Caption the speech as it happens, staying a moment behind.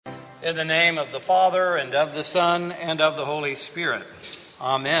In the name of the Father, and of the Son, and of the Holy Spirit.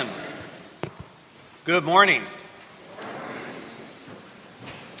 Amen. Good morning.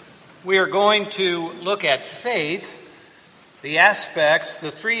 We are going to look at faith,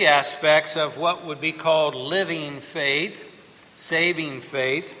 the three aspects of what would be called living faith, saving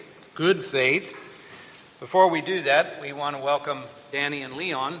faith, good faith. Before we do that, we want to welcome Danny and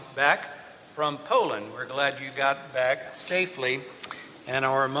Leon back from Poland. We're glad you got back safely and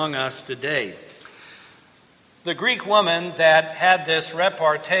are among us today. The Greek woman that had this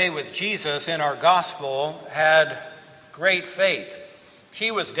repartee with Jesus in our gospel had great faith.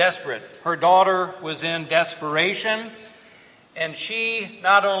 She was desperate. Her daughter was in desperation, and she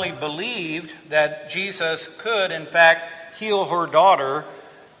not only believed that Jesus could, in fact, heal her daughter,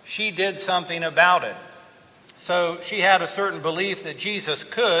 she did something about it. So she had a certain belief that Jesus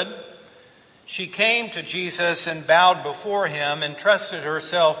could. She came to Jesus and bowed before him and trusted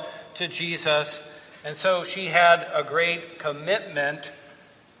herself to Jesus. And so she had a great commitment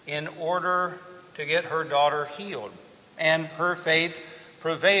in order to get her daughter healed. And her faith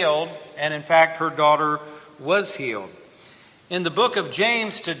prevailed, and in fact her daughter was healed. In the book of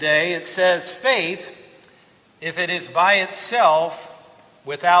James today it says, faith, if it is by itself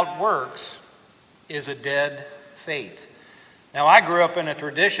without works, is a dead faith. Now I grew up in a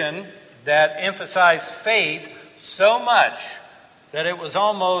tradition that emphasized faith so much that it was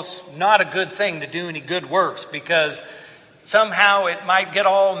almost not a good thing to do any good works because somehow it might get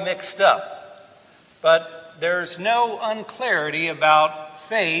all mixed up. But there's no unclarity about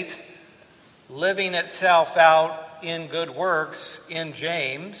faith living itself out in good works in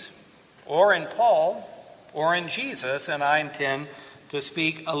James or in Paul or in Jesus, and I intend to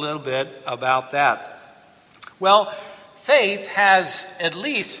speak a little bit about that. Well, faith has at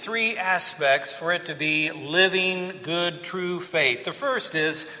least three aspects for it to be living, good, true faith. The first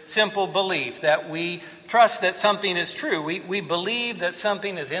is simple belief, that we trust that something is true. We believe that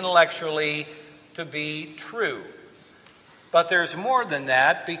something is intellectually to be true. But there's more than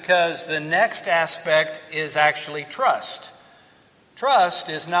that, because the next aspect is actually trust. Trust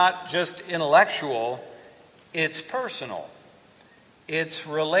is not just intellectual, it's personal. It's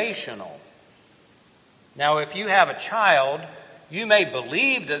relational. Now, if you have a child, you may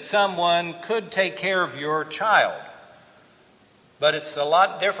believe that someone could take care of your child. But it's a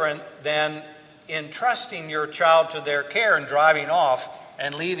lot different than entrusting your child to their care and driving off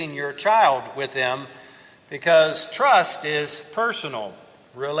and leaving your child with them, because trust is personal,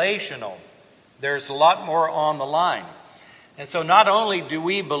 relational. There's a lot more on the line. And so not only do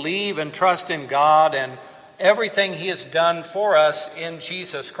we believe and trust in God and everything He has done for us in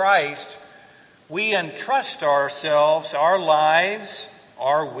Jesus Christ, we entrust ourselves, our lives,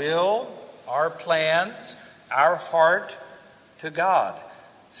 our will, our plans, our heart to God.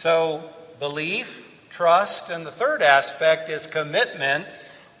 So belief, trust, and the third aspect is commitment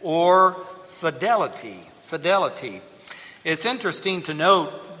or fidelity. Fidelity. It's interesting to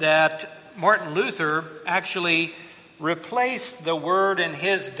note that Martin Luther actually replaced the word in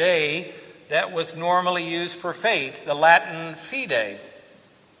his day that was normally used for faith, the Latin fide.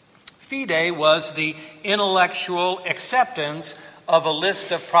 Fide was the intellectual acceptance of a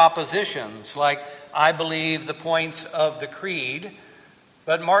list of propositions, like I believe the points of the creed.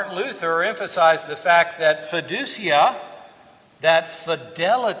 But Martin Luther emphasized the fact that fiducia, that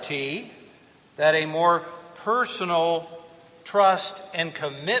fidelity, that a more personal trust and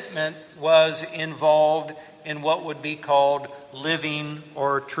commitment was involved in what would be called living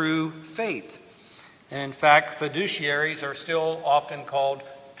or true faith. And in fact, fiduciaries are still often called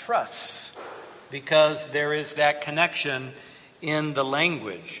trusts, because there is that connection in the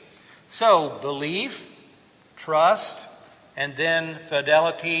language. So, belief, trust, and then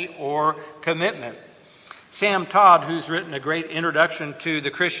fidelity or commitment. Sam Todd, who's written a great introduction to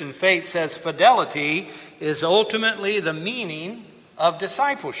the Christian faith, says fidelity is ultimately the meaning of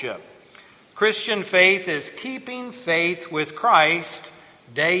discipleship. Christian faith is keeping faith with Christ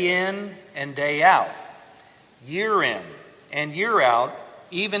day in and day out, year in and year out,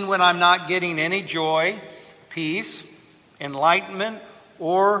 even when I'm not getting any joy, peace, enlightenment,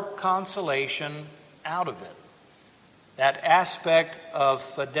 or consolation out of it. That aspect of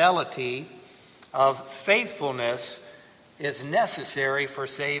fidelity, of faithfulness, is necessary for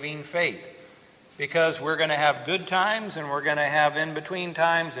saving faith. Because we're going to have good times, and we're going to have in-between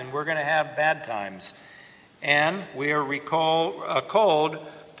times, and we're going to have bad times. And we are called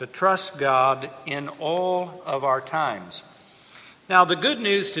to trust God in all of our times. Now, the good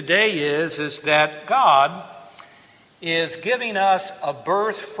news today is that God is giving us a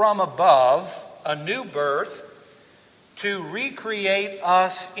birth from above, a new birth, to recreate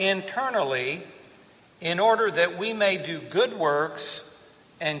us internally in order that we may do good works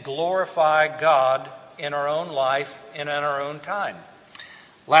and glorify God in our own life and in our own time.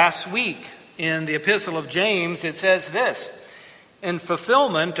 Last week in the Epistle of James, it says this: in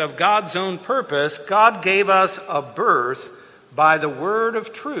fulfillment of God's own purpose, God gave us a birth by the word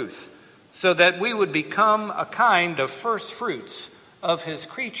of truth, so that we would become a kind of first fruits of his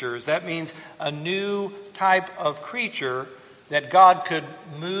creatures. That means a new type of creature that God could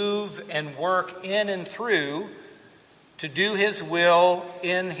move and work in and through to do his will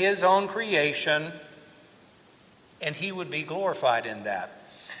in his own creation, and he would be glorified in that.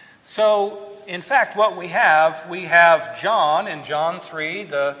 So, in fact, what we have John in John 3,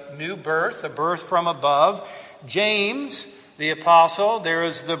 the new birth, the birth from above. James, the apostle, there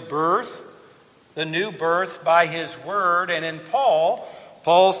is the birth, the new birth by his word. And in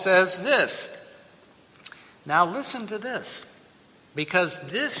Paul says this. Now listen to this,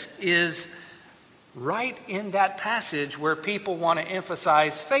 because this is right in that passage where people want to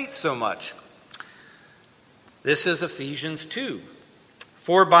emphasize faith so much. This is Ephesians 2.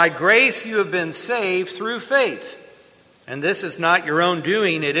 For by grace you have been saved through faith. And this is not your own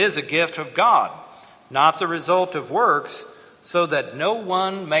doing, it is a gift of God, not the result of works, so that no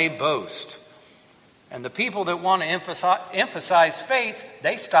one may boast. And the people that want to emphasize faith,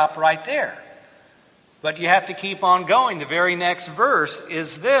 they stop right there. But you have to keep on going. The very next verse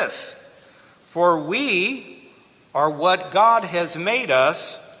is this: for we are what God has made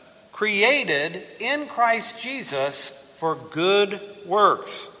us, created in Christ Jesus for good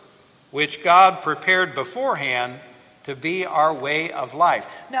works, which God prepared beforehand to be our way of life.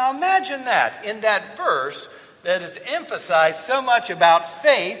 Now imagine that in that verse that is emphasized so much about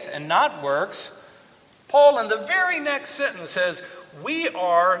faith and not works, Paul in the very next sentence says, we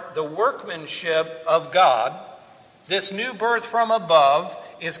are the workmanship of God. This new birth from above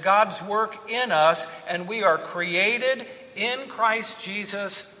is God's work in us, and we are created in Christ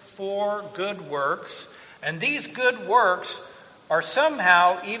Jesus for good works. And these good works are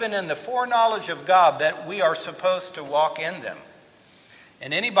somehow, even in the foreknowledge of God, that we are supposed to walk in them.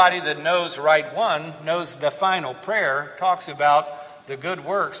 And anybody that knows Rite One knows the final prayer talks about the good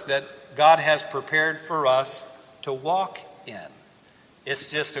works that God has prepared for us to walk in.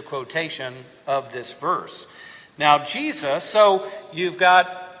 It's just a quotation of this verse. Now Jesus, so you've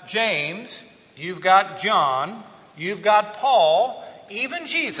got James, you've got John, you've got Paul, even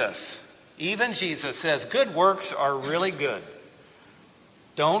Jesus. Even Jesus says good works are really good.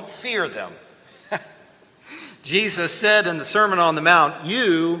 Don't fear them. Jesus said in the Sermon on the Mount,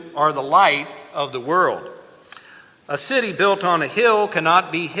 you are the light of the world. A city built on a hill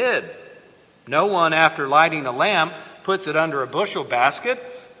cannot be hid. No one, after lighting a lamp, puts it under a bushel basket,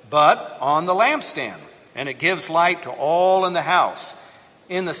 but on the lampstand, and it gives light to all in the house.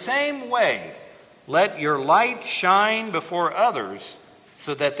 In the same way, let your light shine before others,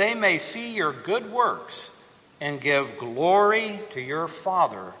 so that they may see your good works and give glory to your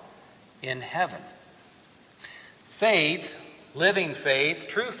Father in heaven. Faith, living faith,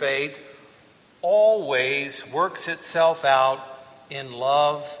 true faith, always works itself out in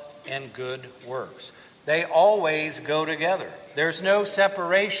love and good works. They always go together. There's no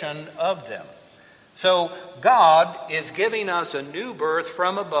separation of them. So God is giving us a new birth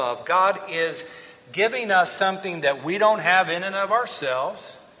from above. God is giving us something that we don't have in and of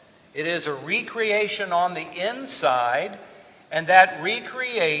ourselves. It is a recreation on the inside, and that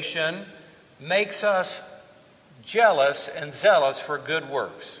recreation makes us jealous and zealous for good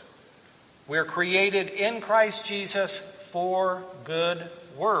works. We're created in Christ Jesus for good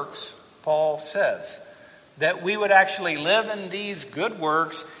works, Paul says. That we would actually live in these good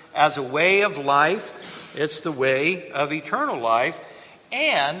works as a way of life. It's the way of eternal life.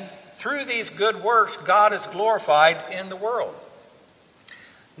 And through these good works, God is glorified in the world.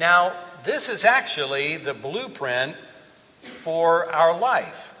 Now, this is actually the blueprint for our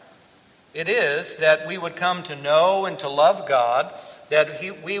life. It is that we would come to know and to love God, that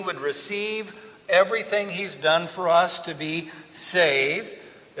we would receive everything He's done for us to be saved,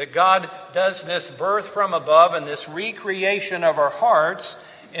 that God does this birth from above and this recreation of our hearts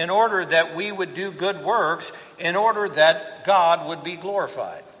in order that we would do good works, in order that God would be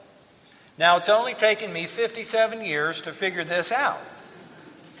glorified. Now, it's only taken me 57 years to figure this out.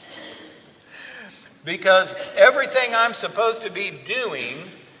 Because everything I'm supposed to be doing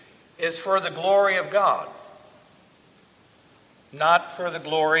is for the glory of God, not for the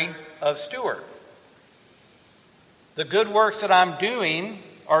glory of Stuart. The good works that I'm doing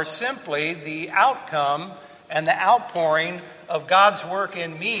are simply the outcome and the outpouring of God's work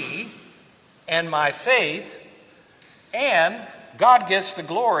in me and my faith, And God gets the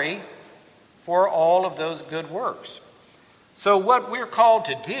glory for all of those good works. So what we're called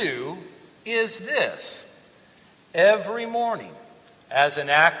to do is this. Every morning, as an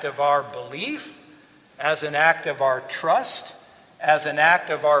act of our belief, as an act of our trust, as an act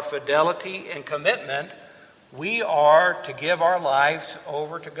of our fidelity and commitment, we are to give our lives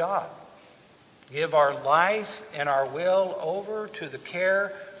over to God. Give our life and our will over to the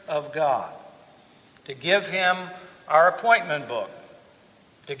care of God. To give Him our appointment book.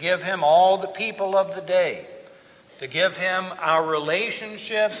 To give Him all the people of the day. To give Him our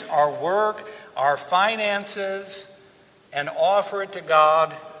relationships, our work, our finances, and offer it to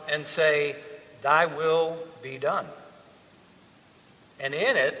God and say, Thy will be done. And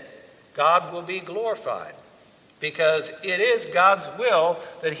in it, God will be glorified. Because it is God's will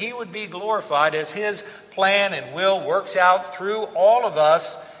that He would be glorified as His plan and will works out through all of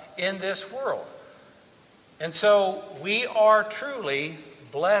us in this world. And so we are truly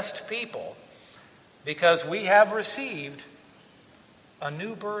blessed people because we have received a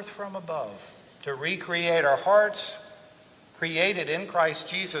new birth from above to recreate our hearts, created in Christ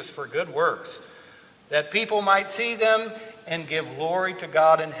Jesus for good works, that people might see them and give glory to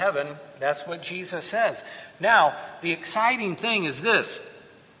God in heaven. That's what Jesus says. Now, the exciting thing is this.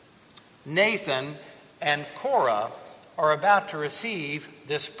 Nathan and Korah are about to receive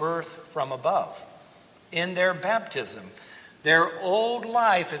this birth from above in their baptism. Their old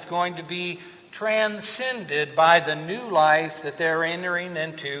life is going to be transcended by the new life that they're entering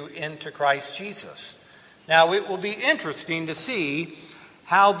into Christ Jesus. Now, it will be interesting to see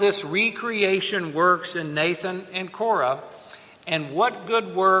how this recreation works in Nathan and Korah, and what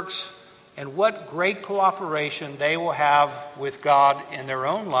good works and what great cooperation they will have with God in their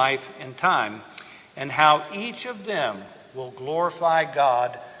own life and time, and how each of them will glorify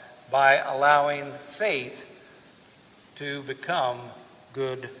God by allowing faith to become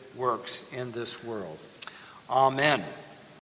good works in this world. Amen.